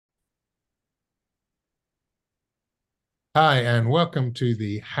Hi, and welcome to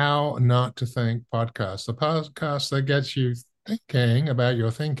the How Not to Think podcast, the podcast that gets you thinking about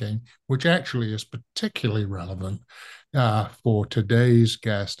your thinking, which actually is particularly relevant for today's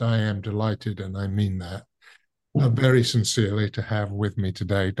guest. I am delighted, and I mean that very sincerely, to have with me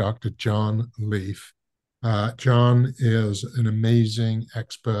today Dr. John Leaf. John is an amazing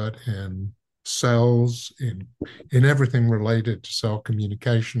expert in cells, in everything related to cell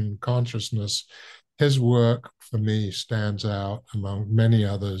communication, consciousness. His work for me stands out among many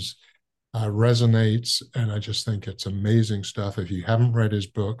others, resonates, and I just think it's amazing stuff. If you haven't read his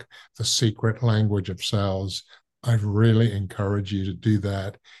book, The Secret Language of Cells, I'd really encourage you to do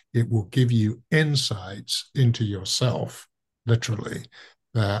that. It will give you insights into yourself, literally,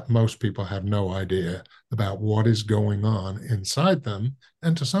 that most people have no idea about what is going on inside them,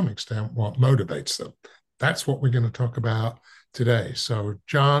 and to some extent, what motivates them. That's what we're going to talk about today. So,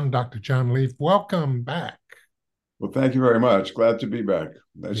 Dr. John Leaf, welcome back. Well, thank you very much. Glad to be back.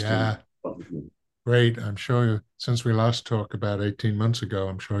 Nice to Yeah, talk with you. great. I'm sure since we last talked about 18 months ago,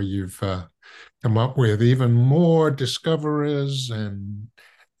 I'm sure you've come up with even more discoveries and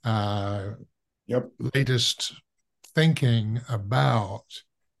uh, Yep. latest thinking about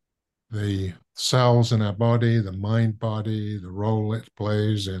the cells in our body, the mind body, the role it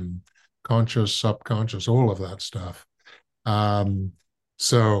plays in conscious, subconscious, all of that stuff. Um,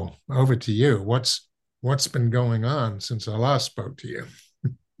 so over to you. What's been going on since I last spoke to you?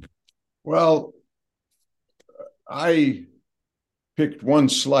 Well, I picked one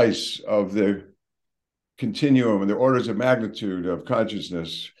slice of the continuum and the orders of magnitude of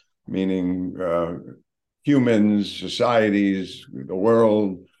consciousness, meaning humans, societies, the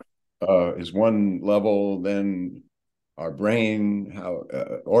world is one level, then our brain, how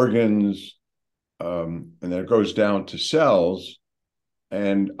organs, and then it goes down to cells.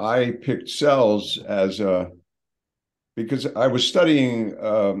 And I picked cells as a because I was studying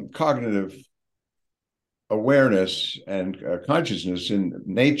cognitive awareness and consciousness in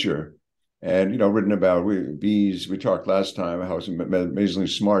nature, and written about bees. We talked last time how amazingly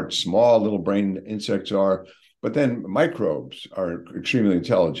smart, small little brain insects are, but then microbes are extremely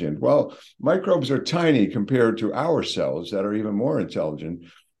intelligent. Well, microbes are tiny compared to our cells that are even more intelligent,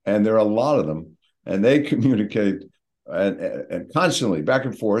 and there are a lot of them, and they communicate and constantly back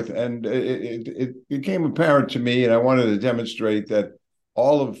and forth. And it became apparent to me, and I wanted to demonstrate that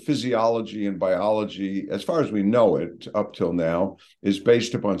all of physiology and biology, as far as we know it up till now, is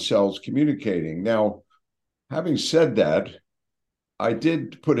based upon cells communicating. Now, having said that, I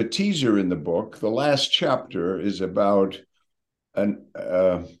did put a teaser in the book. The last chapter is about an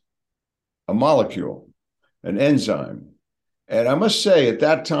a molecule, an enzyme. And I must say, at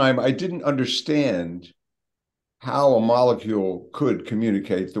that time, I didn't understand how a molecule could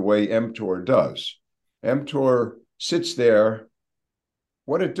communicate the way mTOR does. mTOR sits there.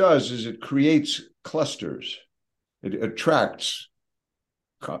 What it does is it creates clusters. It attracts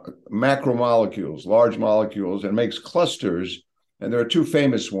macromolecules, large molecules, and makes clusters. And there are two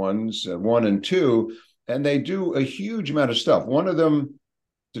famous ones, one and two, and they do a huge amount of stuff. One of them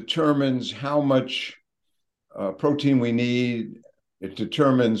determines how much protein we need. It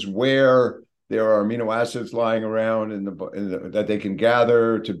determines where there are amino acids lying around that they can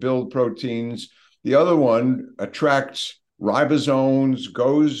gather to build proteins. The other one attracts ribosomes,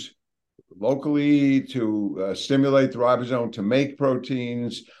 goes locally to stimulate the ribosome to make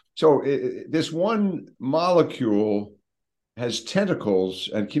proteins. So this one molecule has tentacles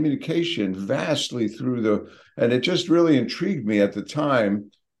and communication vastly through and it just really intrigued me at the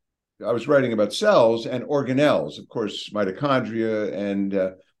time. I was writing about cells and organelles, of course, mitochondria and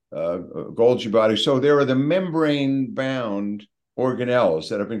Golgi body. So there are the membrane bound organelles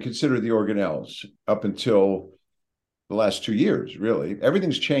that have been considered the organelles up until the last 2 years, really.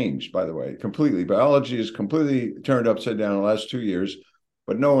 Everything's changed, by the way, completely. Biology is completely turned upside down in the last 2 years,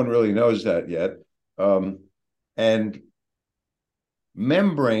 but no one really knows that yet. And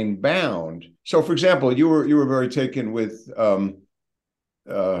membrane bound. So, for example, you were very taken with uh,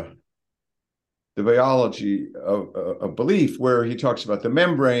 the biology of belief, where he talks about the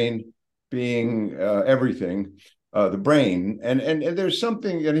membrane being everything, the brain, and there's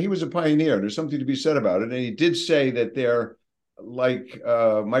something, and he was a pioneer. There's something to be said about it, and he did say that they're like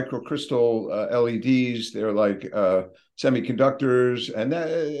microcrystal LEDs. They're like semiconductors, and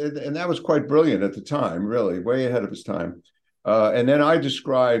that was quite brilliant at the time, really, way ahead of his time. And then I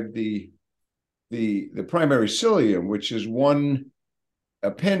described the primary cilium, which is one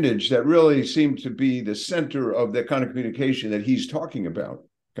appendage that really seemed to be the center of the kind of communication that he's talking about.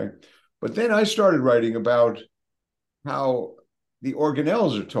 Okay. But then I started writing about how the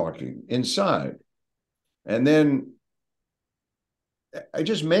organelles are talking inside. And then I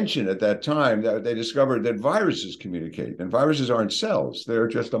just mentioned at that time that they discovered that viruses communicate, and viruses aren't cells; they're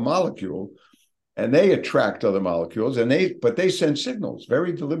just a molecule, and they attract other molecules, but they send signals,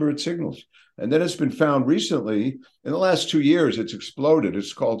 very deliberate signals. And then it's been found recently, in the last 2 years, it's exploded.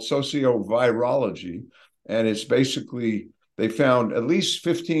 It's called sociovirology, and it's basically they found at least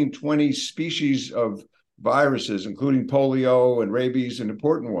 15, 20 species of viruses, including polio and rabies, and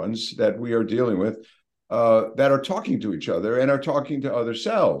important ones that we are dealing with, that are talking to each other and are talking to other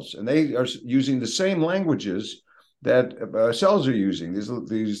cells. And they are using the same languages that cells are using,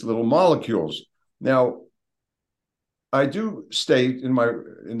 these little molecules. Now, I do state in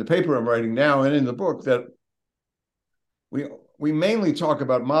the paper I'm writing now and in the book that we mainly talk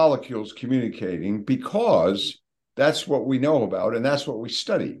about molecules communicating because that's what we know about and that's what we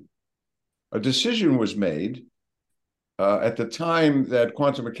study. A decision was made at the time that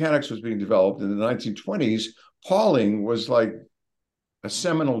quantum mechanics was being developed in the 1920s. Pauling was like a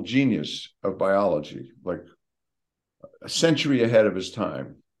seminal genius of biology, like a century ahead of his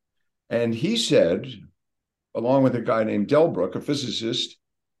time. And he said, along with a guy named Delbruck, a physicist,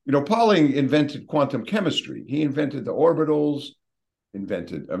 Pauling invented quantum chemistry. He invented the orbitals,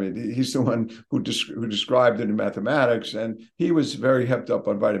 he's the one who described it in mathematics, and he was very hepped up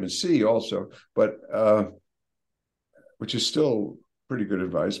on vitamin C also, but which is still pretty good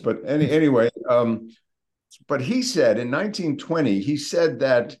advice. But anyway, but he said in 1920, he said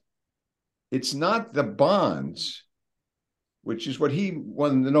that it's not the bonds, which is what he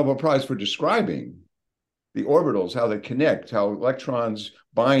won the Nobel Prize for describing, the orbitals, how they connect, how electrons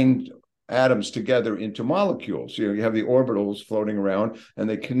bind atoms together into molecules. You have the orbitals floating around and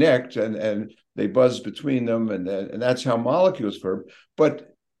they connect and they buzz between them, and that's how molecules form. But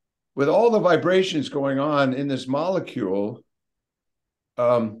with all the vibrations going on in this molecule,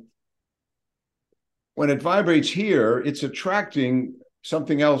 when it vibrates here, it's attracting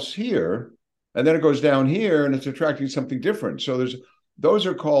something else here, and then it goes down here and it's attracting something different. So those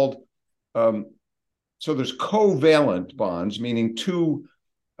are called so there's covalent bonds, meaning two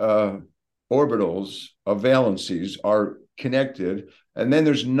orbitals of valencies are connected. And then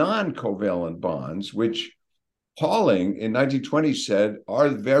there's non-covalent bonds, which Pauling in 1920 said are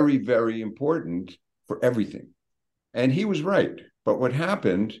very, very important for everything. And he was right. But what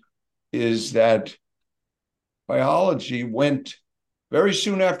happened is that biology went, very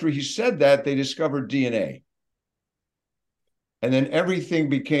soon after he said that, they discovered DNA. And then everything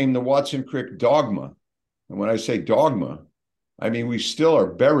became the Watson-Crick dogma. And when I say dogma, I mean, we still are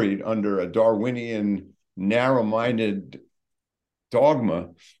buried under a Darwinian, narrow-minded dogma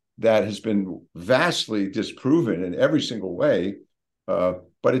that has been vastly disproven in every single way. But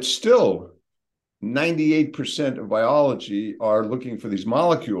it's still 98% of biology are looking for these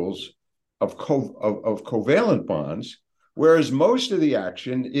molecules of covalent bonds, whereas most of the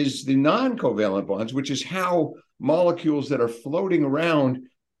action is the non-covalent bonds, which is how molecules that are floating around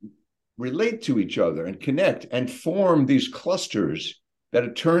relate to each other and connect and form these clusters that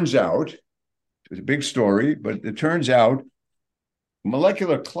it turns out, it's a big story, but it turns out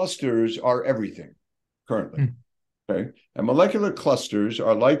molecular clusters are everything currently. Okay. And molecular clusters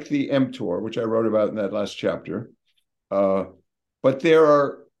are like the mTOR, which I wrote about in that last chapter, but they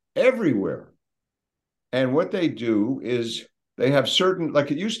are everywhere. And what they do is they have certain, like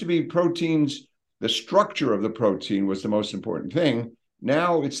it used to be proteins, the structure of the protein was the most important thing.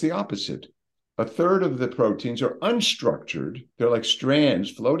 Now it's the opposite. A third of the proteins are unstructured. They're like strands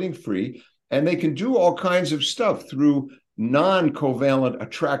floating free, and they can do all kinds of stuff through non-covalent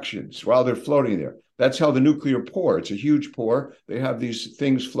attractions while they're floating there. That's how the nuclear pore, it's a huge pore. They have these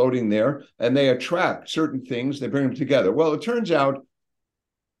things floating there, and they attract certain things. They bring them together. Well, it turns out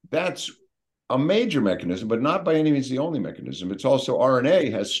that's a major mechanism, but not by any means the only mechanism. It's also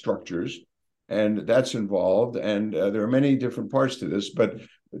RNA has structures, and that's involved. And there are many different parts to this. But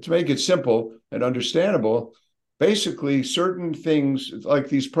to make it simple and understandable, basically certain things like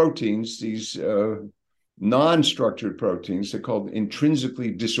these proteins, these non-structured proteins, they're called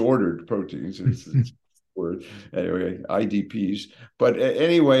intrinsically disordered proteins. It's a word, anyway, IDPs. But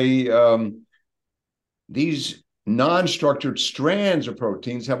anyway, these non-structured strands of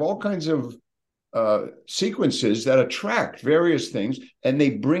proteins have all kinds of sequences that attract various things, and they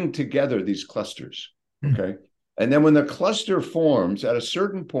bring together these clusters. Okay. And then when the cluster forms at a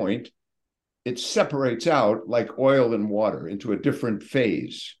certain point, it separates out like oil and water into a different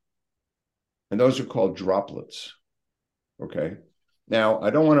phase. And those are called droplets. Okay. Now, I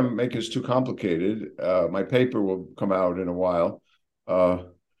don't want to make this too complicated. My paper will come out in a while.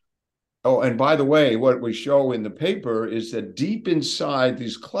 And by the way, what we show in the paper is that deep inside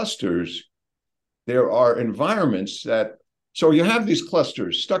these clusters, there are environments that So you have these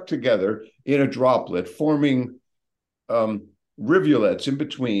clusters stuck together in a droplet, forming rivulets in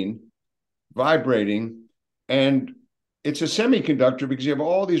between, vibrating, and it's a semiconductor because you have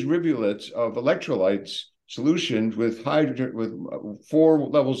all these rivulets of electrolytes solutions with hydrogen, with 4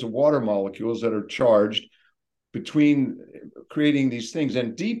 levels of water molecules that are charged between, creating these things.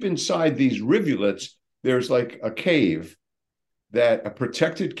 And deep inside these rivulets, there's like a cave, a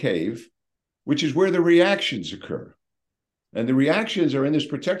protected cave, which is where the reactions occur. And the reactions are in this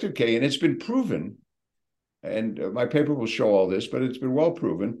protected cave, and it's been proven, and my paper will show all this, but it's been well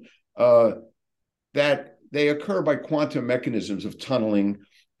proven, that they occur by quantum mechanisms of tunneling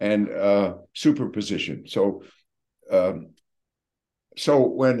and superposition. So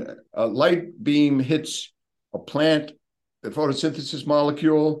when a light beam hits a plant, the photosynthesis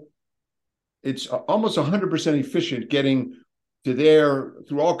molecule, it's almost 100% efficient getting to there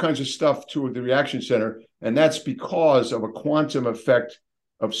through all kinds of stuff to the reaction center. And that's because of a quantum effect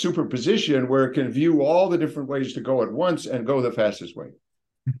of superposition where it can view all the different ways to go at once and go the fastest way.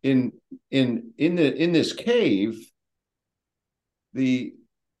 In this cave,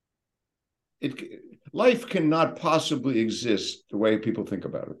 life cannot possibly exist the way people think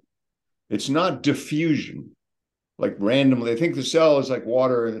about it. It's not diffusion, like randomly. They think the cell is like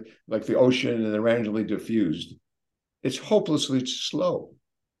water, like the ocean, and they're randomly diffused. It's hopelessly slow.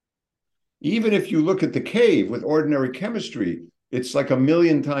 Even if you look at the cave with ordinary chemistry, it's like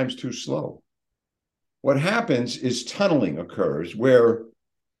 1,000,000 times too slow. What happens is tunneling occurs where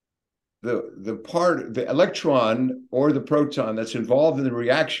the electron or the proton that's involved in the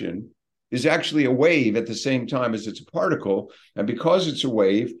reaction is actually a wave at the same time as it's a particle. And because it's a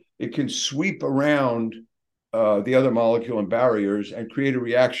wave, it can sweep around the other molecule and barriers and create a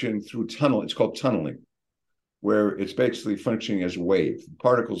reaction through tunnel. It's called tunneling, where it's basically functioning as a wave,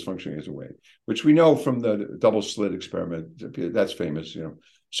 particles functioning as a wave, which we know from the double slit experiment. That's famous, you know.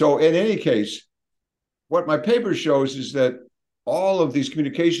 So in any case, what my paper shows is that all of these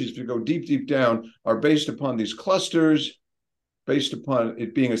communications, if you go deep, deep down, are based upon these clusters, based upon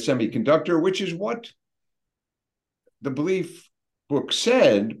it being a semiconductor, which is what the belief book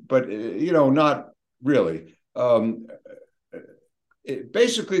said, but, not really.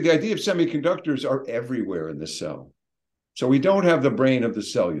 Basically, the idea of semiconductors are everywhere in the cell. So we don't have the brain of the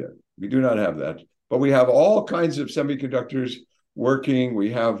cell yet. We do not have that. But we have all kinds of semiconductors working.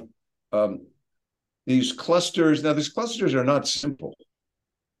 We have these clusters. Now, these clusters are not simple.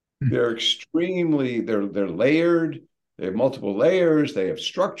 They're they're layered. They have multiple layers. They have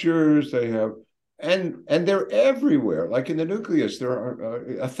structures. They have, and they're everywhere. Like in the nucleus, there are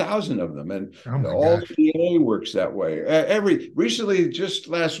 1,000 of them, and all the DNA works that way. Recently, just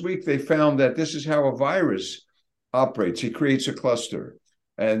last week, they found that this is how a virus operates. It creates a cluster,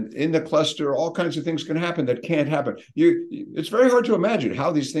 and in the cluster, all kinds of things can happen that can't happen. It's very hard to imagine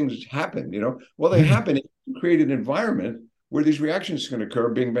how these things happen. Well, they happen. You create an environment where these reactions can occur,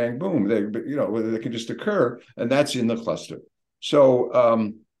 bing, bang, boom. They can just occur, and that's in the cluster.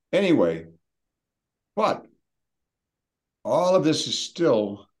 So anyway, but all of this is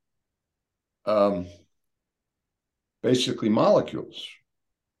still basically molecules.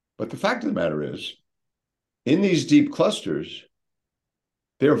 But the fact of the matter is, in these deep clusters,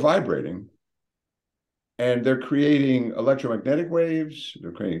 they're vibrating, and they're creating electromagnetic waves,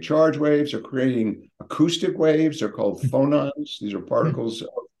 they're creating charge waves, they're creating acoustic waves. They're called phonons. These are particles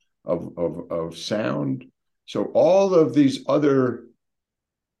of sound. So all of these other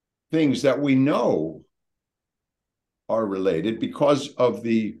things that we know are related because of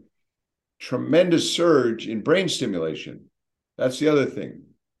the tremendous surge in brain stimulation. That's the other thing.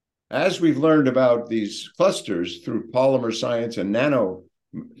 As we've learned about these clusters through polymer science and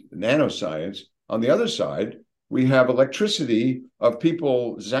nanoscience, on the other side, we have electricity of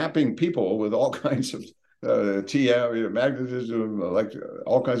people zapping people with all kinds of TM, magnetism,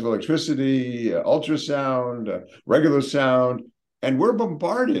 all kinds of electricity, ultrasound, regular sound, and we're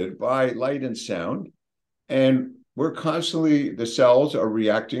bombarded by light and sound, and we're constantly, the cells are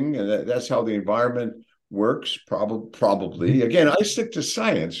reacting, and that's how the environment works, probably. Again, I stick to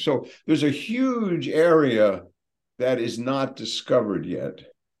science, so there's a huge area that is not discovered yet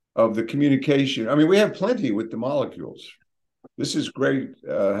of the communication. I mean, we have plenty with the molecules. This is great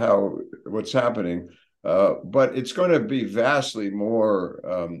what's happening, but it's going to be vastly more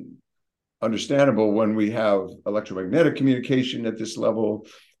understandable when we have electromagnetic communication at this level,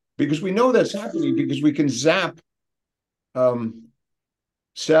 because we know that's happening because we can zap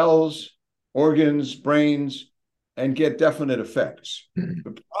cells, organs, brains, and get definite effects.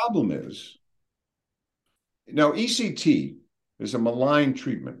 The problem is, now ECT is a malign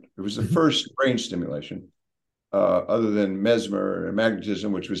treatment. It was the first brain stimulation. other than mesmer and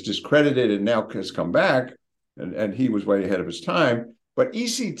magnetism, which was discredited and now has come back, and he was way ahead of his time. But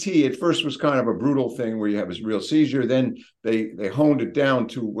ECT at first was kind of a brutal thing where you have a real seizure. Then they honed it down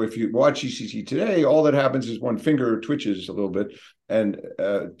to, if you watch ECT today, all that happens is one finger twitches a little bit, and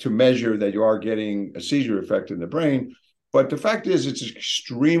to measure that you are getting a seizure effect in the brain. But the fact is, it's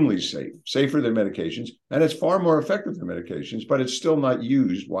extremely safe, safer than medications, and it's far more effective than medications, but it's still not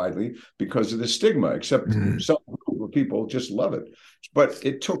used widely because of the stigma, except some group of people just love it. But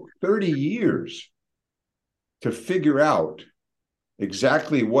it took 30 years to figure out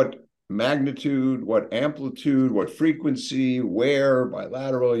exactly what magnitude, what amplitude, what frequency, where,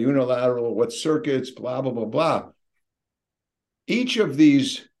 bilateral, unilateral, what circuits, blah, blah, blah, blah. Each of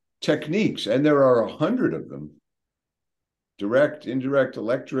these techniques, and there are 100 of them, direct, indirect,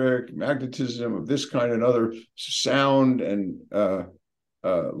 electric, magnetism of this kind and other, sound and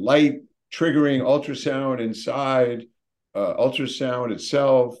light triggering, ultrasound inside, ultrasound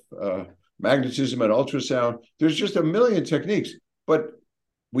itself, magnetism and ultrasound. There's just a million techniques, but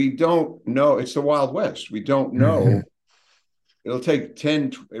we don't know. It's the Wild West. We don't know. It'll take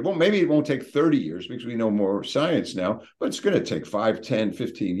 10, maybe it won't take 30 years because we know more science now, but it's going to take 5, 10,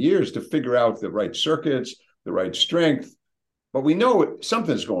 15 years to figure out the right circuits, the right strength. But we know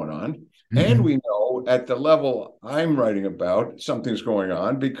something's going on. And we know at the level I'm writing about, something's going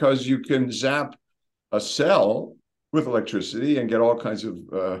on because you can zap a cell with electricity and get all kinds of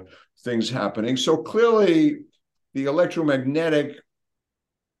things happening. So clearly, the electromagnetic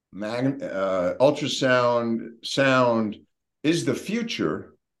ultrasound sound is the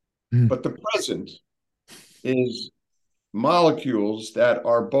future, but the present is molecules that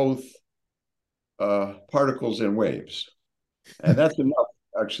are both particles and waves. And that's enough,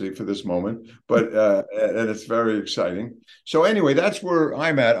 actually, for this moment. But and it's very exciting. So anyway, that's where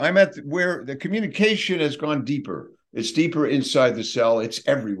I'm at. I'm at where the communication has gone deeper. It's deeper inside the cell. It's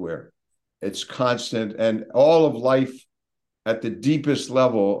everywhere. It's constant. And all of life at the deepest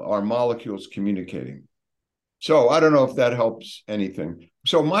level are molecules communicating. So I don't know if that helps anything.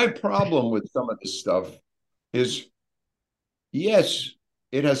 So my problem with some of this stuff is, yes,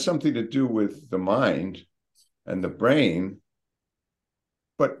 it has something to do with the mind and the brain,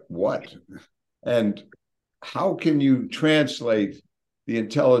 but what? And how can you translate the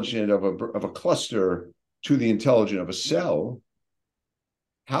intelligence of a cluster to the intelligence of a cell?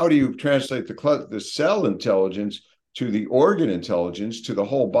 How do you translate the cell intelligence to the organ intelligence, to the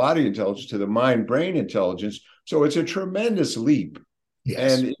whole body intelligence, to the mind-brain intelligence? So it's a tremendous leap.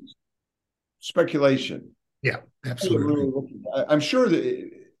 Yes. And it's speculation. Yeah, absolutely. I'm sure that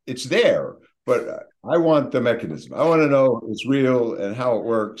it's there, but I want the mechanism. I want to know it's real and how it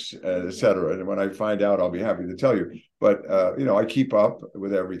works, et cetera. And when I find out, I'll be happy to tell you. But, I keep up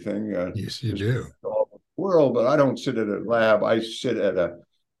with everything. Yes, you do. All the world, but I don't sit at a lab. I sit at a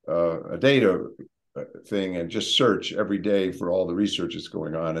data thing and just search every day for all the research that's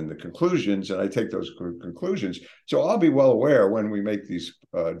going on and the conclusions, and I take those conclusions. So I'll be well aware when we make these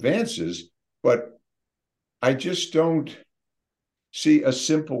advances, but I just don't see a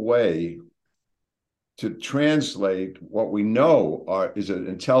simple way to translate what we know is an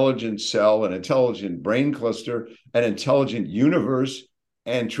intelligent cell, an intelligent brain cluster, an intelligent universe,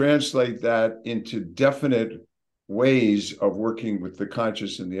 and translate that into definite ways of working with the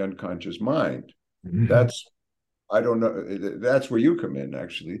conscious and the unconscious mind. That's, I don't know, that's where you come in,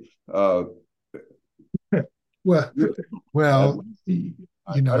 actually. Well, I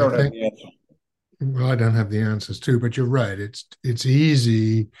don't have the answer. Well, I don't have the answers too, but you're right. It's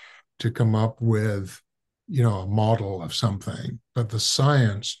easy to come up with, a model of something, but the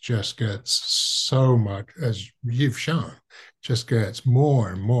science just gets so much, as you've shown, just gets more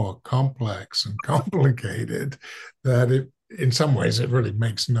and more complex and complicated that in some ways it really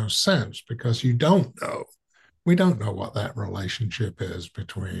makes no sense because we don't know what that relationship is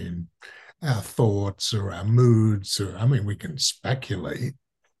between our thoughts or our moods, we can speculate,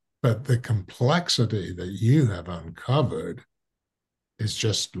 but the complexity that you have uncovered is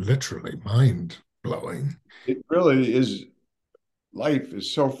just literally mind-blowing. It really is. Life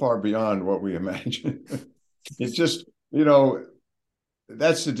is so far beyond what we imagine. It's just,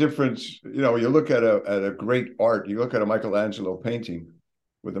 that's the difference. You look at a great art, you look at a Michelangelo painting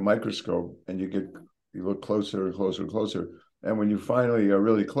with a microscope, and you look closer and closer and closer. And when you finally are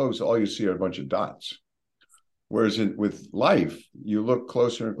really close, all you see are a bunch of dots. Whereas with life, you look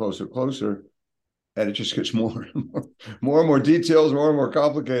closer and closer and closer, and it just gets more and more details, more and more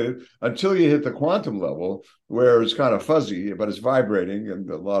complicated until you hit the quantum level where it's kind of fuzzy, but it's vibrating and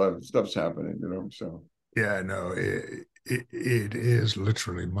a lot of stuff's happening, so. Yeah, no, it is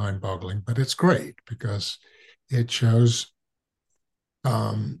literally mind-boggling, but it's great because it shows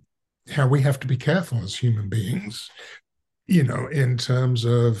um, how we have to be careful as human beings, in terms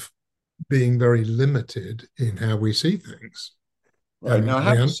of being very limited in how we see things. Right. Now, We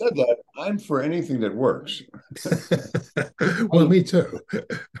having said that, I'm for anything that works. well, me too.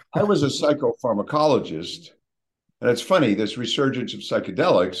 I was a psychopharmacologist, and it's funny, this resurgence of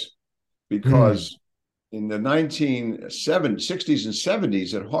psychedelics, Mm, because in the 1960s and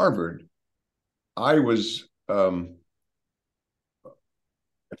 70s at Harvard, I was, I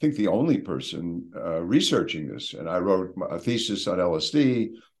think, the only person researching this. And I wrote a thesis on LSD,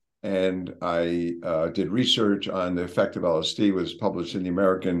 and I did research on the effect of LSD, it was published in the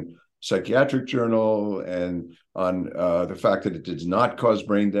American Psychiatric Journal, and on the fact that it did not cause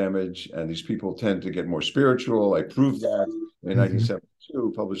brain damage, and these people tend to get more spiritual. I proved that in mhm,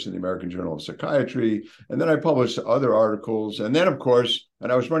 1972, published in the American Journal of Psychiatry. And then I published other articles. And then, of course,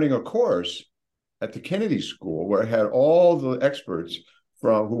 and I was running a course at the Kennedy School where I had all the experts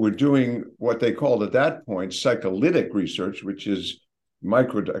from who were doing what they called at that point psycholytic research, which is I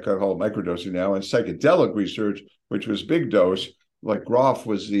call it microdosing now, and psychedelic research, which was big dose. Like Groff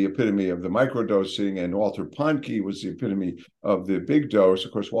was the epitome of the microdosing, and Walter Pahnke was the epitome of the big dose.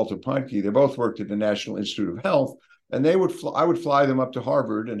 Of course, Walter Pahnke, they both worked at the National Institute of Health, and I would fly them up to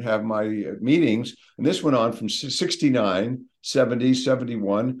Harvard and have my meetings. And this went on from 69, 70,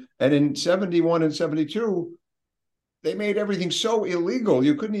 71. And in 71 and 72, they made everything so illegal,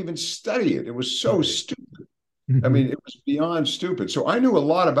 you couldn't even study it. It was so stupid. I mean, mhm, it was beyond stupid. So I knew a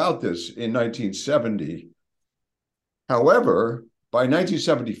lot about this in 1970. However, by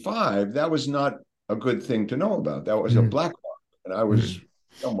 1975, that was not a good thing to know about. That was a mm, black mark. And I was mm, in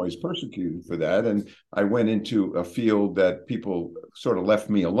some ways persecuted for that. And I went into a field that people sort of left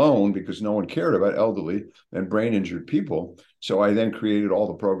me alone because no one cared about elderly and brain injured people. So I then created all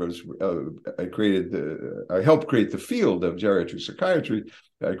the programs. I helped create the field of geriatric psychiatry.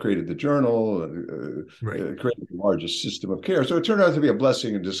 I created the journal, right. created the largest system of care. So it turned out to be a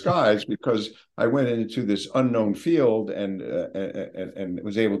blessing in disguise because I went into this unknown field and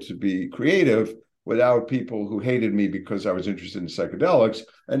was able to be creative without people who hated me because I was interested in psychedelics.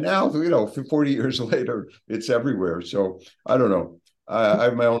 And now, 40 years later, it's everywhere. So I don't know. I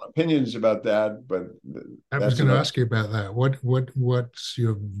have my own opinions about that, but I was that's going to another. ask you about that. What's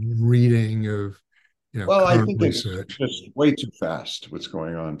your reading of, Well, I current think it's research? just way too fast what's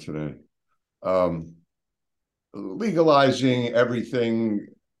going on today. Um, Legalizing everything.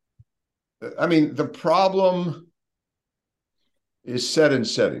 I mean, the problem is set and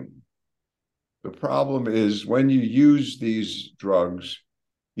setting. The problem is when you use these drugs,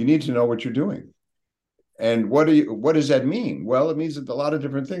 you need to know what you're doing. And what does that mean? Well, it means that a lot of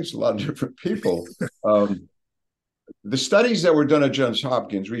different things, a lot of different people. Um, the studies that were done at Johns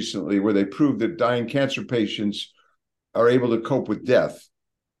Hopkins recently, where they proved that dying cancer patients are able to cope with death,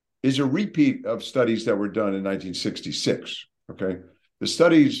 is a repeat of studies that were done in 1966. Okay, the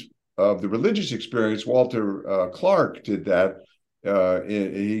studies of the religious experience, Walter Clark did that.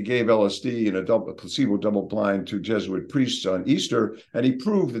 He gave LSD in a placebo double blind to Jesuit priests on Easter, and he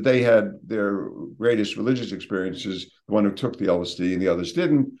proved that they had their greatest religious experiences, the one who took the LSD and the others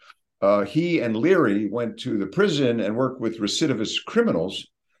didn't. He and Leary went to the prison and worked with recidivist criminals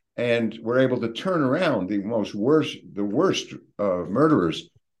and were able to turn around the worst murderers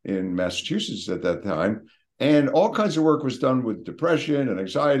in Massachusetts at that time. And all kinds of work was done with depression and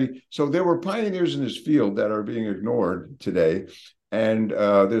anxiety. So there were pioneers in this field that are being ignored today. And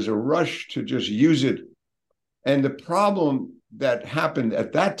there's a rush to just use it. And the problem that happened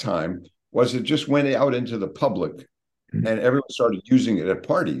at that time was it just went out into the public and everyone started using it at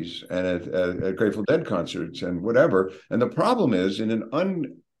parties and at Grateful Dead concerts and whatever. And the problem is in an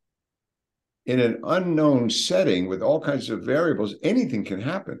unknown setting with all kinds of variables, anything can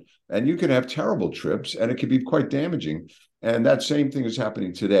happen. And you can have terrible trips and it can be quite damaging. And that same thing is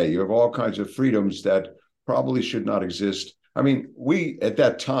happening today. You have all kinds of freedoms that probably should not exist. I mean, at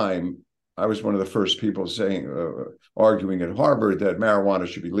that time, I was one of the first people arguing at Harvard that marijuana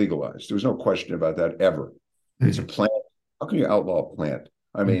should be legalized. There was no question about that ever. It's a Mm, plant. How can you outlaw a plant?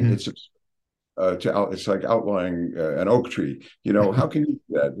 I mean, mhm. it's like outlawing an oak tree. How can you do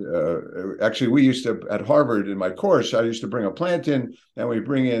that? Actually, we used to at Harvard in my course. I used to bring a plant in, and we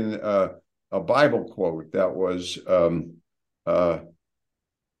bring in a Bible quote that was, uh,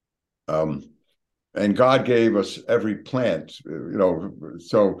 um, "And God gave us every plant."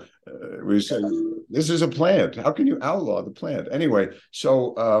 So we say this is a plant. How can you outlaw the plant anyway?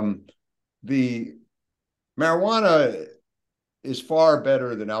 So the marijuana is far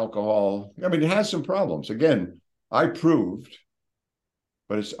better than alcohol. I mean, it has some problems. Again, I proved,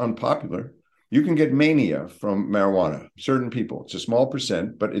 but it's unpopular, You can get mania from marijuana, certain people. It's a small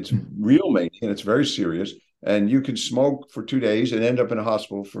percent, but it's real mania and it's very serious. And you can smoke for 2 days and end up in a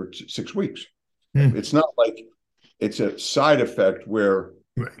hospital for 6 weeks. It's not like it's a side effect where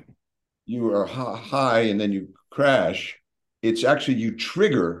you are high and then you crash. It's actually you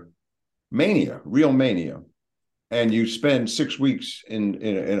trigger mania, real mania, and you spend 6 weeks in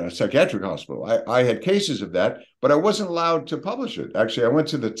a psychiatric hospital. I had cases of that, but I wasn't allowed to publish it. Actually, I went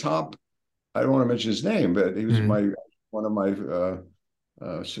to the top. I don't want to mention his name, but he was one of my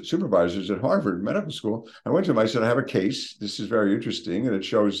supervisors at Harvard Medical School. I went to him. I said, I have a case. This is very interesting, and it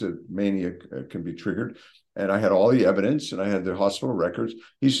shows that mania can be triggered. And I had all the evidence, and I had the hospital records.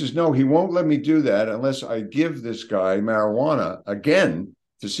 He says, no, he won't let me do that unless I give this guy marijuana again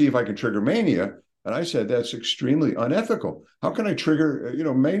to see if I can trigger mania. And I said, that's extremely unethical. How can I trigger,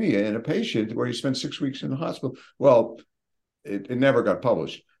 mania in a patient where he spent 6 weeks in the hospital? Well, it never got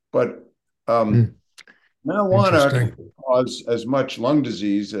published. But marijuana can cause as much lung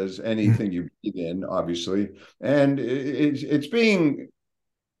disease as anything you breathe in, obviously. And it's being...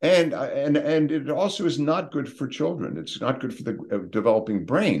 And it also is not good for children. It's not good for the developing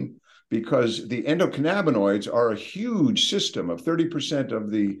brain because the endocannabinoids are a huge system of 30% of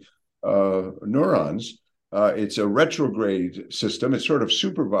the neurons. It's a retrograde system. It sort of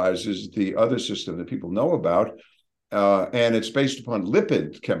supervises the other system that people know about. And it's based upon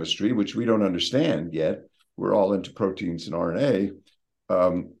lipid chemistry, which we don't understand yet. We're all into proteins and RNA.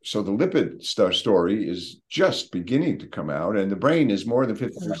 So the lipid story is just beginning to come out, and the brain is more than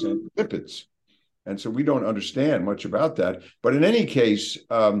 50% lipids. And so we don't understand much about that. But in any case,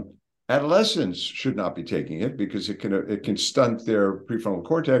 adolescents should not be taking it because it can stunt their prefrontal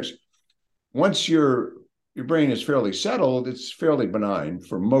cortex. Once your brain is fairly settled, it's fairly benign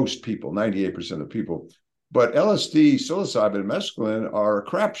for most people, 98% of people. But LSD, psilocybin, and mescaline are a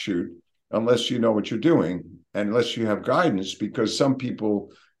crapshoot unless you know what you're doing and unless you have guidance, because some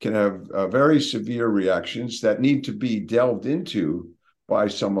people can have very severe reactions that need to be delved into by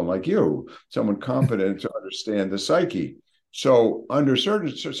someone like you, someone competent to understand the psyche. So I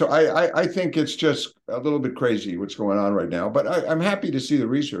think it's just a little bit crazy what's going on right now, but I'm happy to see the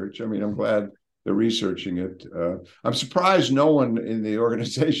research. I mean, I'm glad they're researching it. I'm surprised no one in the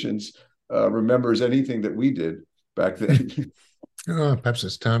organizations remembers anything that we did back then. Perhaps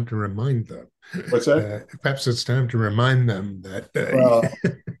it's time to remind them. What's that? Perhaps it's time to remind them that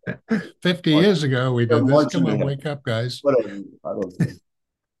 50 years ago we did this. Come on, wake up, guys. Whatever. I don't think.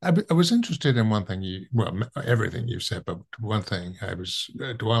 I was interested in one thing everything you said, but one thing I was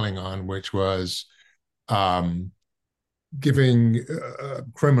dwelling on, which was giving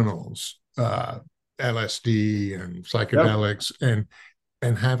criminals LSD and psychedelics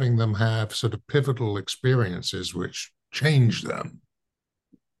and having them have sort of pivotal experiences which change them.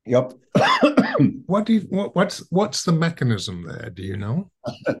 Yep. What's the mechanism there? Do you know?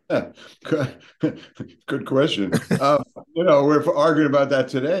 Good question. We're arguing about that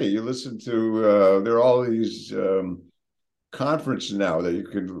today. You listen to there are all these conferences now that you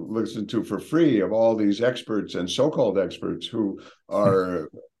can listen to for free of all these experts and so-called experts who are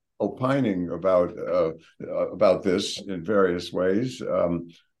opining about this in various ways,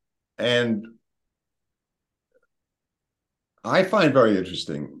 and I find very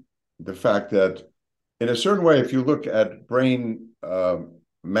interesting the fact that in a certain way, if you look at brain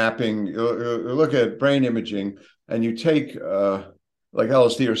mapping, you look at brain imaging, and you take like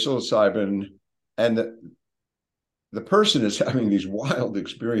LSD or psilocybin, and the person is having these wild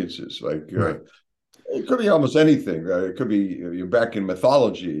experiences. Like it could be almost anything. It could be you're back in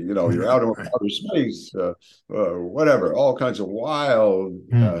mythology. You're out in outer space, whatever. All kinds of wild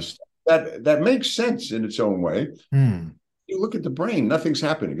stuff that makes sense in its own way. You look at the brain, nothing's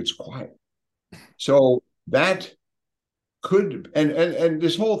happening. It's quiet. So that could, and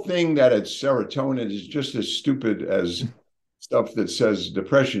this whole thing that it's serotonin is just as stupid as stuff that says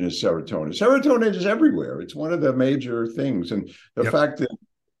depression is serotonin. Serotonin is everywhere. It's one of the major things. And the fact that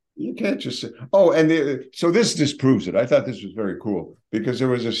you can't just say, so this disproves it. I thought this was very cool because there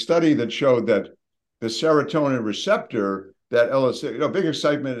was a study that showed that the serotonin receptor that LSD, big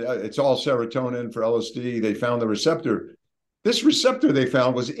excitement, it's all serotonin for LSD. They found the receptor. This receptor they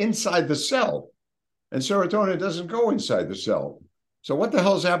found was inside the cell, and serotonin doesn't go inside the cell. So what the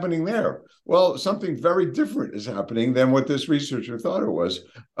hell is happening there? Well, something very different is happening than what this researcher thought it was.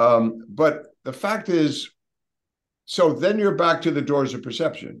 But the fact is, so then you're back to the doors of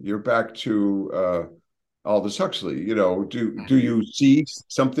perception. You're back to Aldous Huxley. Do you see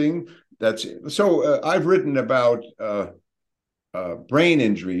something that's so? I've written about brain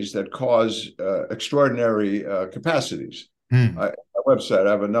injuries that cause extraordinary capacities. Mm. My website,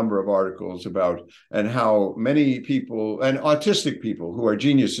 I have a number of articles about and how many people and autistic people who are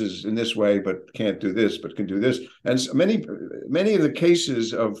geniuses in this way, but can't do this, but can do this. And many of the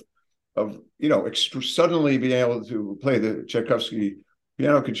cases of suddenly being able to play the Tchaikovsky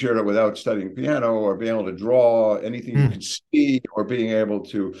piano concerto without studying piano, or being able to draw anything you can see, or being able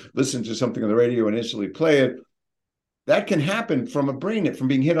to listen to something on the radio and instantly play it, that can happen from a brain hit, from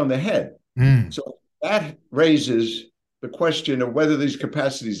being hit on the head. So that raises the question of whether these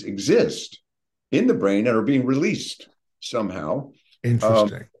capacities exist in the brain and are being released somehow.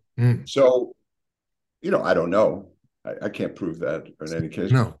 Interesting. So, I don't know. I can't prove that in any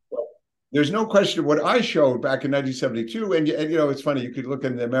case. No. There's no question of what I showed back in 1972. And it's funny, you could look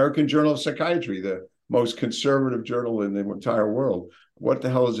in the American Journal of Psychiatry, the most conservative journal in the entire world. What the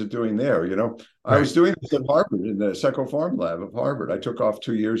hell is it doing there? Right. I was doing this at Harvard in the psychopharm lab of Harvard. I took off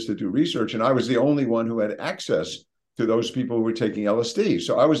 2 years to do research, and I was the only one who had access to those people who were taking LSD.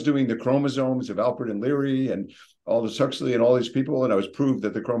 So I was doing the chromosomes of Alpert and Leary and Aldous Huxley and all these people, and I was proved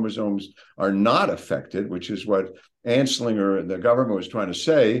that the chromosomes are not affected, which is what Anslinger and the government was trying to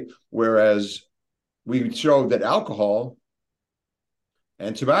say, whereas we showed that alcohol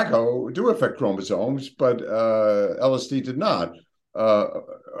and tobacco do affect chromosomes, but LSD did not.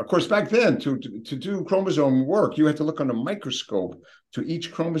 Of course, back then, to do chromosome work, you had to look on a microscope to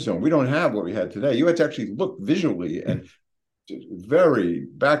each chromosome. We don't have what we had today. You had to actually look visually, and very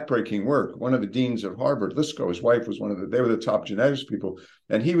backbreaking work. One of the deans of Harvard, Lisko, his wife was they were the top genetics people,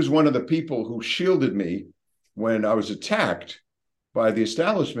 and he was one of the people who shielded me when I was attacked by the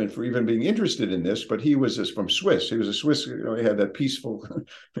establishment for even being interested in this. But he was from Swiss. He was a Swiss, he had that peaceful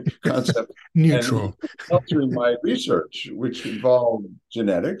concept. Neutral. Altering my research, which involved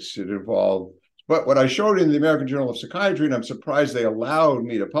genetics, but what I showed in the American Journal of Psychiatry, and I'm surprised they allowed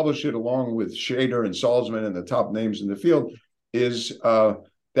me to publish it along with Shader and Salzman and the top names in the field, is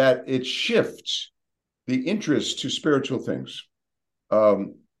that it shifts the interest to spiritual things.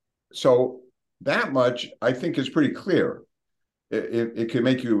 So that much, I think, is pretty clear. It can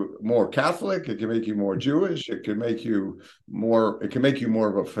make you more Catholic. It can make you more Jewish. It can make you more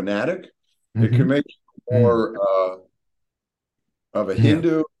of a fanatic. Mm-hmm. It can make you more of a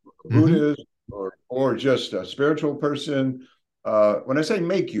Hindu, Buddhist, or just a spiritual person. When I say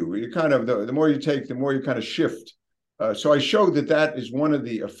make you kind of, the more you take, the more you kind of shift. So I showed that is one of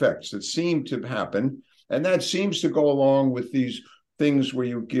the effects that seem to happen. And that seems to go along with these things where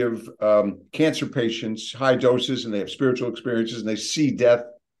you give cancer patients high doses and they have spiritual experiences and they see death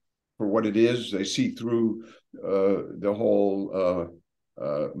for what it is. They see through the whole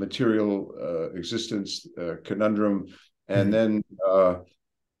material existence conundrum. And then,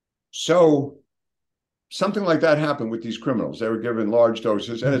 so something like that happened with these criminals. They were given large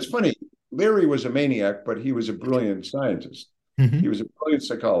doses. And it's funny, Leary was a maniac, but he was a brilliant scientist. He was a brilliant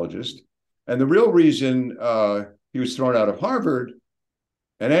psychologist. And the real reason he was thrown out of Harvard,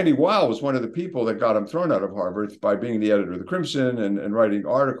 and Andy Weil was one of the people that got him thrown out of Harvard by being the editor of the Crimson and writing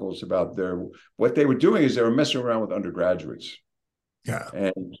articles about what they were doing is they were messing around with undergraduates. Yeah.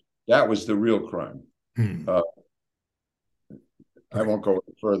 And that was the real crime. I won't go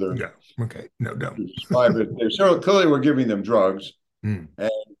further. Yeah. Okay. No, don't. They clearly were giving them drugs and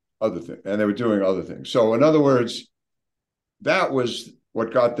other things, and they were doing other things. So in other words, that was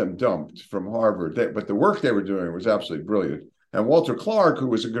what got them dumped from Harvard. But the work they were doing was absolutely brilliant. And Walter Clark, who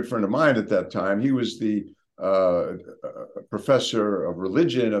was a good friend of mine at that time, he was the professor of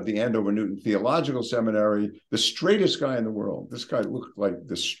religion of the Andover Newton Theological Seminary, the straightest guy in the world. This guy looked like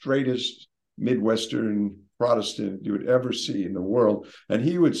the straightest Midwestern Protestant you would ever see in the world. And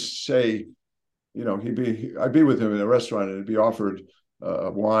he would say, I'd be with him in a restaurant and it'd be offered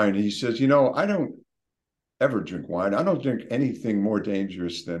wine. He says, I don't ever drink wine. I don't drink anything more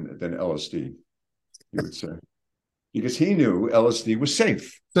dangerous than LSD, he would say. Because he knew LSD was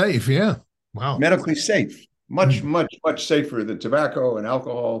safe. Safe, yeah. Wow. Medically safe. Much, much, much safer than tobacco and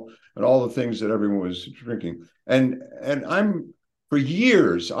alcohol and all the things that everyone was drinking. And for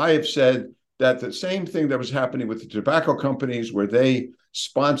years, I have said that the same thing that was happening with the tobacco companies, where they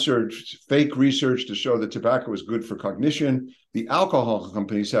sponsored fake research to show that tobacco was good for cognition, the alcohol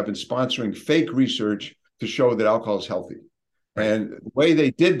companies have been sponsoring fake research to show that alcohol is healthy. Right. And the way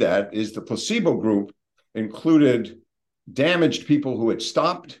they did that is the placebo group included damaged people who had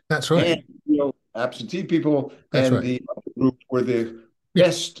stopped. That's right. And, absentee people. That's and right. The other group were the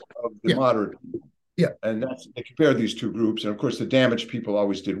best of the moderate people. Yeah. And they compared these two groups. And of course, the damaged people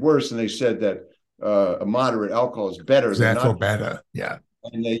always did worse. And they said that a moderate alcohol is better. Than better. Yeah.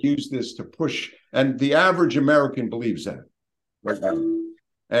 And they use this to push. And the average American believes that. Right now.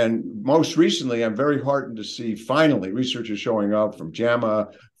 And most recently, I'm very heartened to see finally research is showing up from JAMA,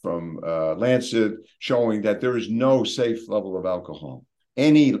 from Lancet, showing that there is no safe level of alcohol.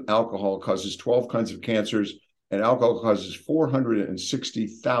 Any alcohol causes 12 kinds of cancers, and alcohol causes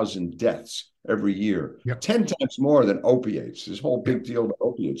 460,000 deaths every year, Yep. 10 times more than opiates. This whole big deal about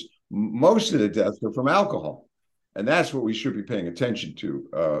opiates. Most of the deaths are from alcohol. And that's what we should be paying attention to.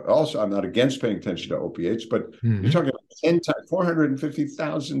 Also, I'm not against paying attention to opiates, but you're talking about 10 times,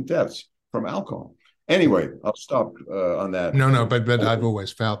 450,000 deaths from alcohol. Anyway, I'll stop on that. No, but I've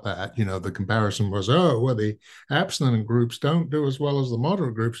always felt that, the comparison was, well, the abstinent groups don't do as well as the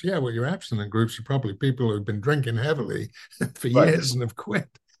moderate groups. Yeah, well, your abstinent groups are probably people who've been drinking heavily for years and have quit.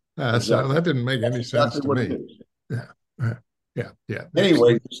 Exactly. So that didn't make any sense to me. Yeah.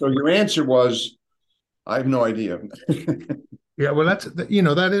 Anyway, so your answer was, I have no idea. Yeah, well,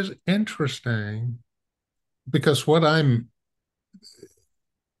 that is interesting, because what I'm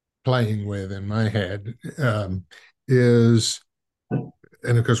playing with in my head is,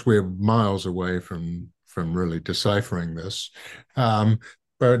 and of course we're miles away from really deciphering this,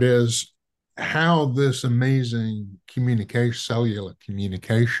 but is how this amazing cellular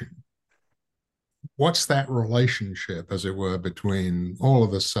communication, what's that relationship, as it were, between all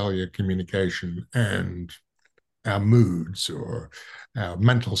of the cellular communication and our moods or our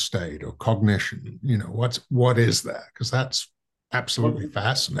mental state or cognition? What is that? Because that's absolutely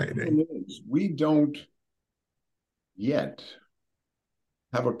fascinating. We don't yet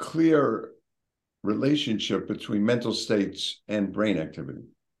have a clear relationship between mental states and brain activity.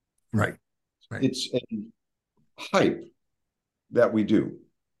 Right. It's a hype that we do.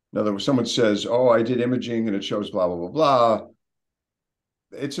 In other words, someone says, oh, I did imaging and it shows blah, blah, blah, blah.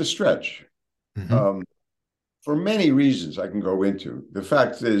 It's a stretch. For many reasons I can go into. The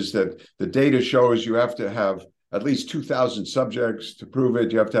fact is that the data shows you have to have at least 2,000 subjects to prove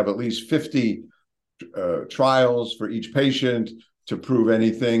it. You have to have at least 50 trials for each patient to prove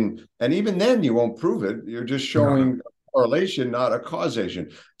anything. And even then, you won't prove it. You're just showing a correlation, not a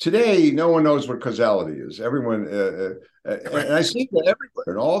causation. Today, no one knows what causality is. Everyone, and I see that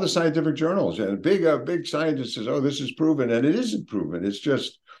everywhere in all the scientific journals. And a big scientist says, oh, this is proven. And it isn't proven. It's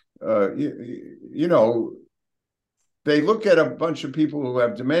just, they look at a bunch of people who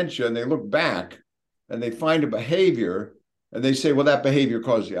have dementia and they look back and they find a behavior and they say, well, that behavior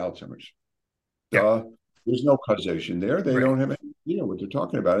caused the Alzheimer's. There's no causation there. They don't have any idea what they're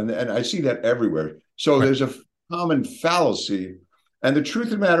talking about. And I see that everywhere. So there's a common fallacy. And the truth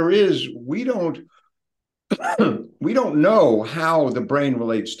of the matter is, we don't know how the brain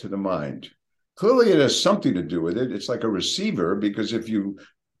relates to the mind. Clearly, it has something to do with it. It's like a receiver, because if you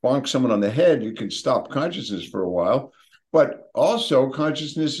bonk someone on the head, you can stop consciousness for a while. But also,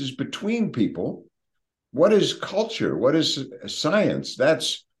 consciousness is between people. What is culture? What is science?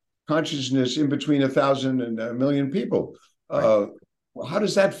 That's consciousness in between 1,000 and 1,000,000 people. How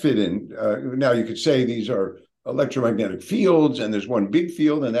does that fit in? Now, you could say these are electromagnetic fields, and there's one big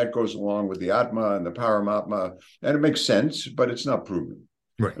field, and that goes along with the Atma and the Paramatma, and it makes sense, but it's not proven.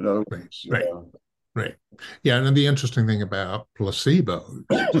 Right. Yeah, and the interesting thing about placebo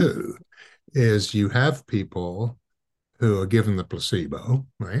too is you have people who are given the placebo,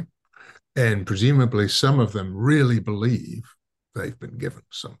 right? And presumably some of them really believe they've been given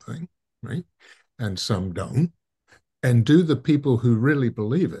something, right? And some don't. And do the people who really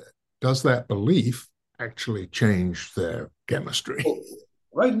believe it, does that belief actually change their chemistry?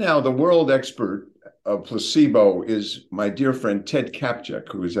 Right now, the world expert of placebo is my dear friend Ted Kaptchuk,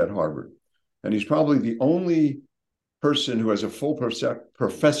 who is at Harvard. And he's probably the only person who has a full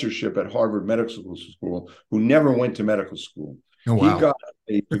professorship at Harvard Medical School who never went to medical school. Oh, wow. He got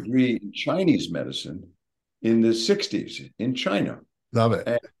a degree in Chinese medicine in the 60s in China. Love it.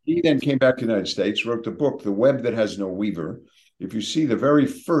 And he then came back to the United States, wrote the book, The Web That Has No Weaver. If you see the very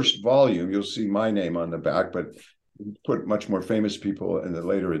first volume, you'll see my name on the back, but put much more famous people in the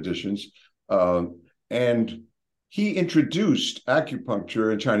later editions. And he introduced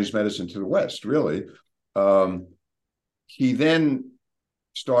acupuncture and Chinese medicine to the West, really. He then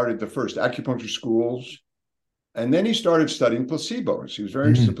started the first acupuncture schools, and then he started studying placebos. He was very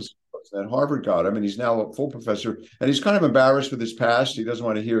interested in placebos. And Harvard got him, and he's now a full professor. And he's kind of embarrassed with his past. He doesn't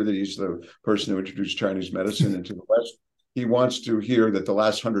want to hear that he's the person who introduced Chinese medicine into the West. He wants to hear that the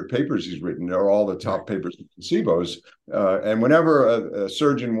last 100 papers he's written are all the top papers on placebos. And whenever a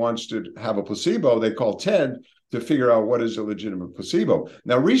surgeon wants to have a placebo, they call Ted to figure out what is a legitimate placebo.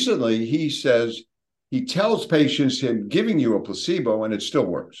 Now, recently, he says he tells patients him giving you a placebo and it still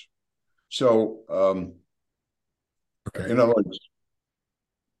works. So, in other words,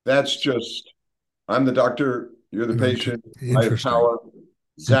 that's just, I'm the doctor, you're the patient, I have power.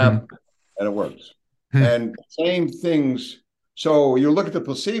 zap, and it works. And same things. So you look at the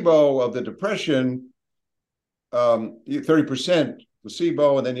placebo of the depression, 30%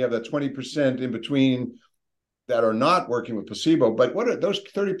 placebo, and then you have that 20% in between that are not working with placebo. But what are those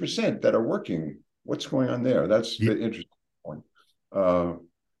 30% that are working? What's going on there? That's the interesting point.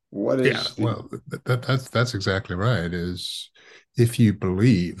 What is well, that's exactly right. Is if you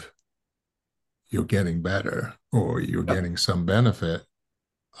believe you're getting better or you're getting some benefit,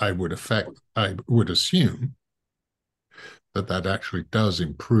 I would assume that actually does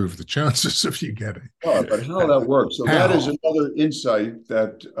improve the chances of you getting. But how that works. So that is another insight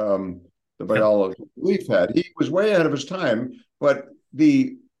that the biologist Leaf had. He was way ahead of his time, but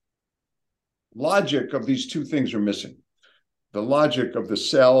the logic of these two things are missing. The logic of the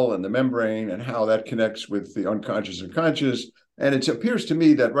cell and the membrane and how that connects with the unconscious and conscious. And it appears to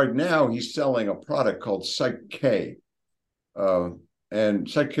me that right now he's selling a product called Psych-K. And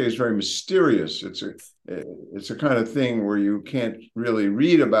Psych-K is very mysterious. It's a kind of thing where you can't really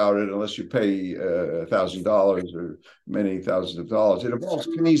read about it unless you pay $1,000 or many thousands of dollars. It involves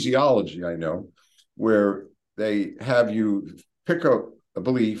kinesiology, I know, where they have you pick up a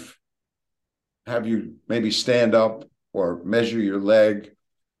belief, have you maybe stand up or measure your leg,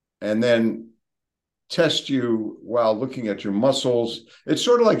 and then test you while looking at your muscles. It's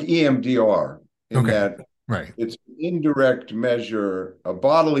sort of like EMDR in that it's an indirect measure, a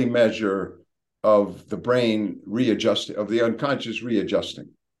bodily measure of the brain readjusting, of the unconscious readjusting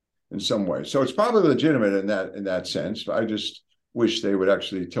in some way. So it's probably legitimate in that sense. I just wish they would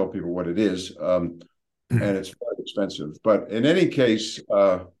actually tell people what it is. And it's very expensive. But in any case,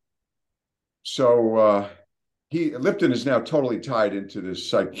 Lipton is now totally tied into this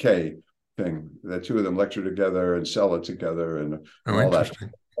Psych-K thing. The two of them lecture together and sell it together and all that.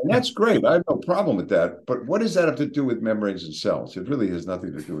 And that's great. I have no problem with that. But what does that have to do with membranes and cells? It really has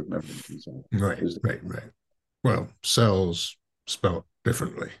nothing to do with membranes and cells. Right. Well, cells spelled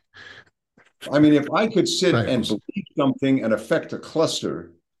differently. I mean, if I could sit and believe something and affect a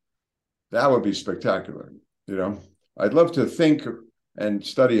cluster, that would be spectacular. I'd love to think and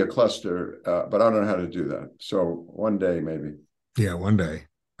study a cluster, but I don't know how to do that. So one day, maybe. Yeah, one day.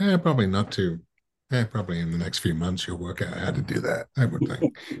 Probably not too. Probably in the next few months, you'll work out how to do that, I would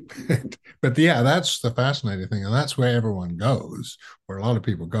think. But yeah, that's the fascinating thing. And that's where everyone goes, where a lot of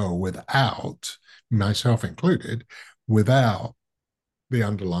people go without, myself included, without the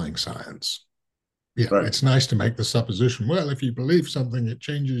underlying science. It's nice to make the supposition, well, if you believe something, it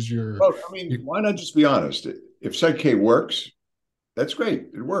changes your... Well, I mean, why not just be honest? If Psych-K works, that's great.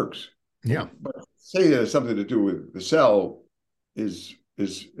 It works. Yeah. But say it has something to do with the cell is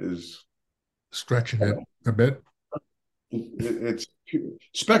stretching it a bit. It's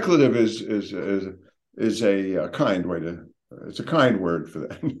speculative is a kind way to. It's a kind word for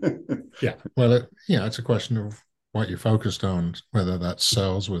that. Yeah. Well, it's a question of what you're focused on, whether that's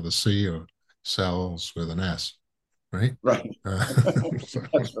cells with a C or cells with an S, right? Right. So,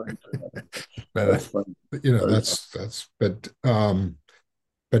 that's right.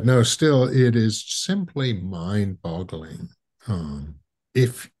 But no, still, it is simply mind-boggling.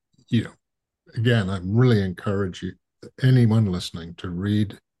 If again, I really encourage anyone listening to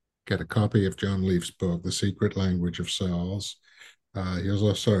get a copy of John Leaf's book, The Secret Language of Cells. He's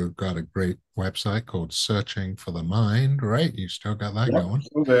also got a great website called Searching for the Mind, right? You still got that going?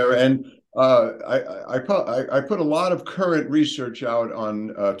 Still there. And I put a lot of current research out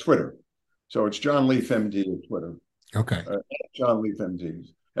on Twitter. So it's John Leaf MD on Twitter. Okay. John Leaf MD.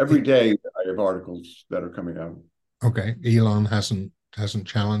 Every day I have articles that are coming out. Okay. Elon hasn't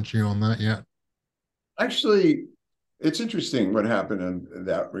challenged you on that yet? Actually, it's interesting what happened in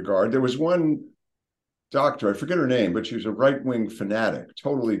that regard. There was one doctor, I forget her name, but she was a right-wing fanatic,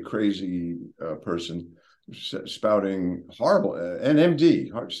 totally crazy person, spouting horrible, an MD,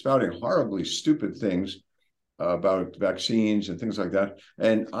 spouting horribly stupid things about vaccines and things like that.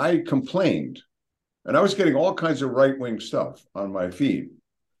 And I complained, and I was getting all kinds of right-wing stuff on my feed.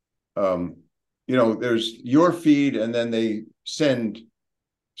 There's your feed, and then they send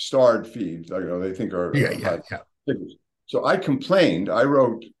starred feeds. They think are So I complained.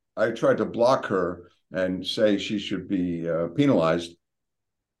 I tried to block her and say she should be penalized.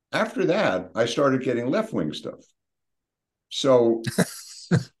 After that, I started getting left-wing stuff. So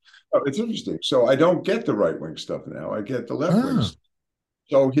it's interesting. So I don't get the right-wing stuff now. I get the left-wing stuff.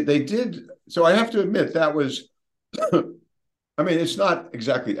 So they did. So I have to admit that was. I mean, it's not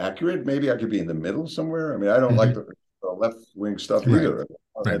right accurate. Maybe I could be in the middle somewhere. I mean, I don't like the left-wing stuff either.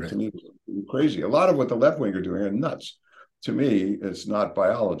 Right. To me, it's crazy. A lot of what the left-wing are doing are nuts. To me, it's not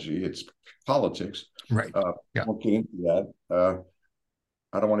biology; it's politics. Right. I won't get into that.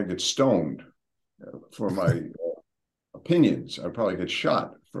 I don't want to get stoned for my opinions. I'd probably get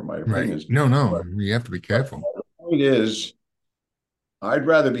shot for my Right. opinions. No, no, But, you have to be but careful. the point is, I'd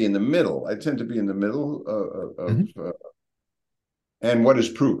rather be in the middle. I tend to be in the middle of Mhm. and what is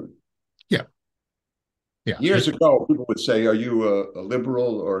proven. Yeah. Yeah. Years ago, people would say, "Are you a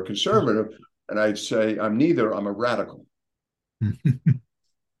liberal or a conservative?" And I'd say, "I'm neither. I'm a radical."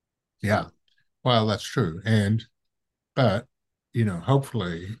 Yeah. Well, that's true. But,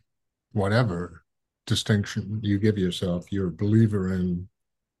 hopefully, whatever distinction you give yourself, you're a believer in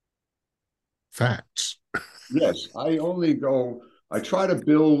facts. Yes, I only go. I try to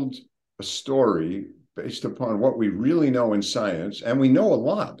build a story based upon what we really know in science, and we know a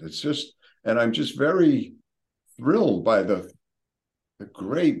lot. It's just, and I'm just very thrilled by the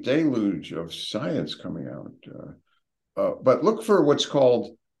great deluge of science coming out. But look for what's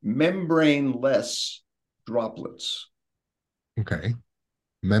called membrane-less droplets. Okay. That means,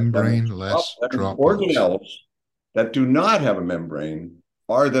 Membrane-less that means droplets. organelles that do not have a membrane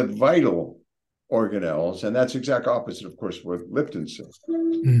are the vital organelles, and that's exact opposite, of course, what Lipton says.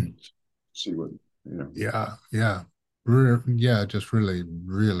 Mm. See what you know. Yeah. Yeah. Yeah. Just really,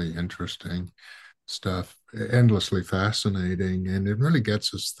 really interesting stuff, endlessly fascinating. And it really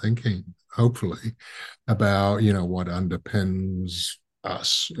gets us thinking, hopefully, about, what underpins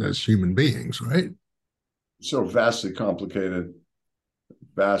us as human beings, right? So vastly complicated,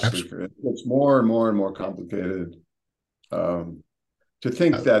 vastly. Absolutely. It's more and more and more complicated. Um, to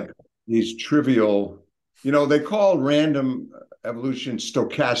think that these trivial, they call random evolution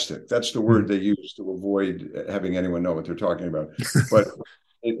stochastic. That's the word they use to avoid having anyone know what they're talking about. But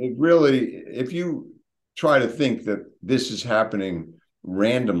it really, if you try to think that this is happening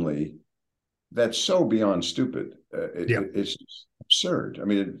randomly, that's so beyond stupid. Yeah. It's absurd. I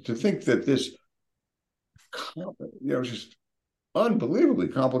mean, to think that this, just unbelievably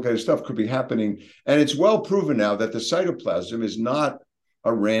complicated stuff could be happening. And it's well proven now that the cytoplasm is not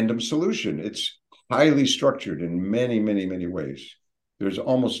a random solution. It's highly structured in many, many, many ways. There's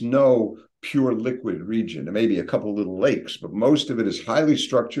almost no pure liquid region. There may be a couple little lakes, but most of it is highly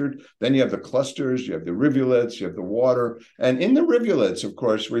structured. Then you have the clusters, you have the rivulets, you have the water. And in the rivulets, of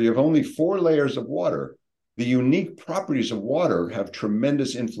course, where you have only 4 layers of water, the unique properties of water have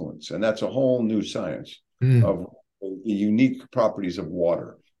tremendous influence. And that's a whole new science Mm. of the unique properties of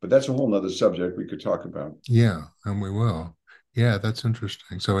water. But that's a whole nother subject we could talk about. Yeah. And we will. Yeah. That's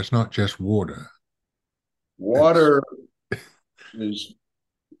interesting. So it's not just water. It's, Water is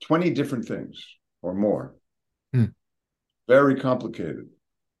 20 different things or more, mm, very complicated.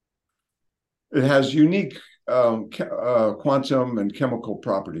 It has unique quantum and chemical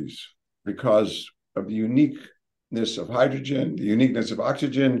properties because of the uniqueness of hydrogen, the uniqueness of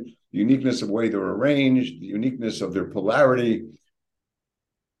oxygen, the uniqueness of the way they're arranged, the uniqueness of their polarity.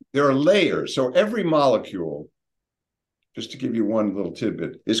 There are layers. So every molecule, just to give you one little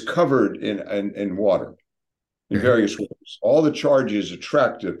tidbit, is covered in water in okay. various ways. All the charge is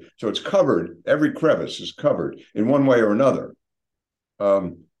attractive. So it's covered, every crevice is covered in one way or another.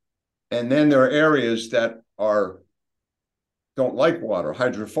 And then there are areas that don't like water,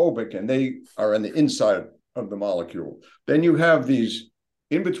 hydrophobic, and they are on the inside of the molecule. Then you have these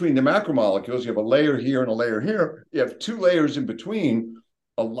in between the macromolecules, you have a layer here and a layer here. You have 2 layers in between.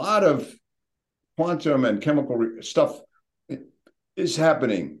 A lot of quantum and chemical stuff is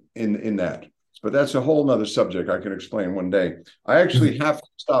happening in that. But that's a whole nother subject I can explain one day. I actually have to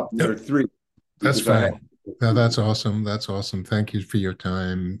stop near 3 That's because I have. fine. No, that's awesome. That's awesome. Thank you for your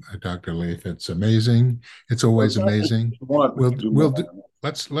time, Dr. Leaf. It's amazing. It's always amazing. Want, we We'll can do we'll more. do,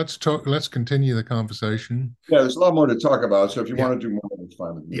 let's talk. Let's continue the conversation. Yeah, there's a lot more to talk about. So if you Yeah, want to do more, it's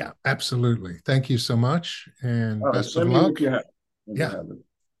fine with me. yeah, absolutely. Thank you so much, and All right, best of send me what luck. you have when you Yeah, have it.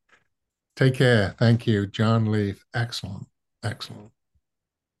 take care. Thank you, John Leaf. Excellent, excellent.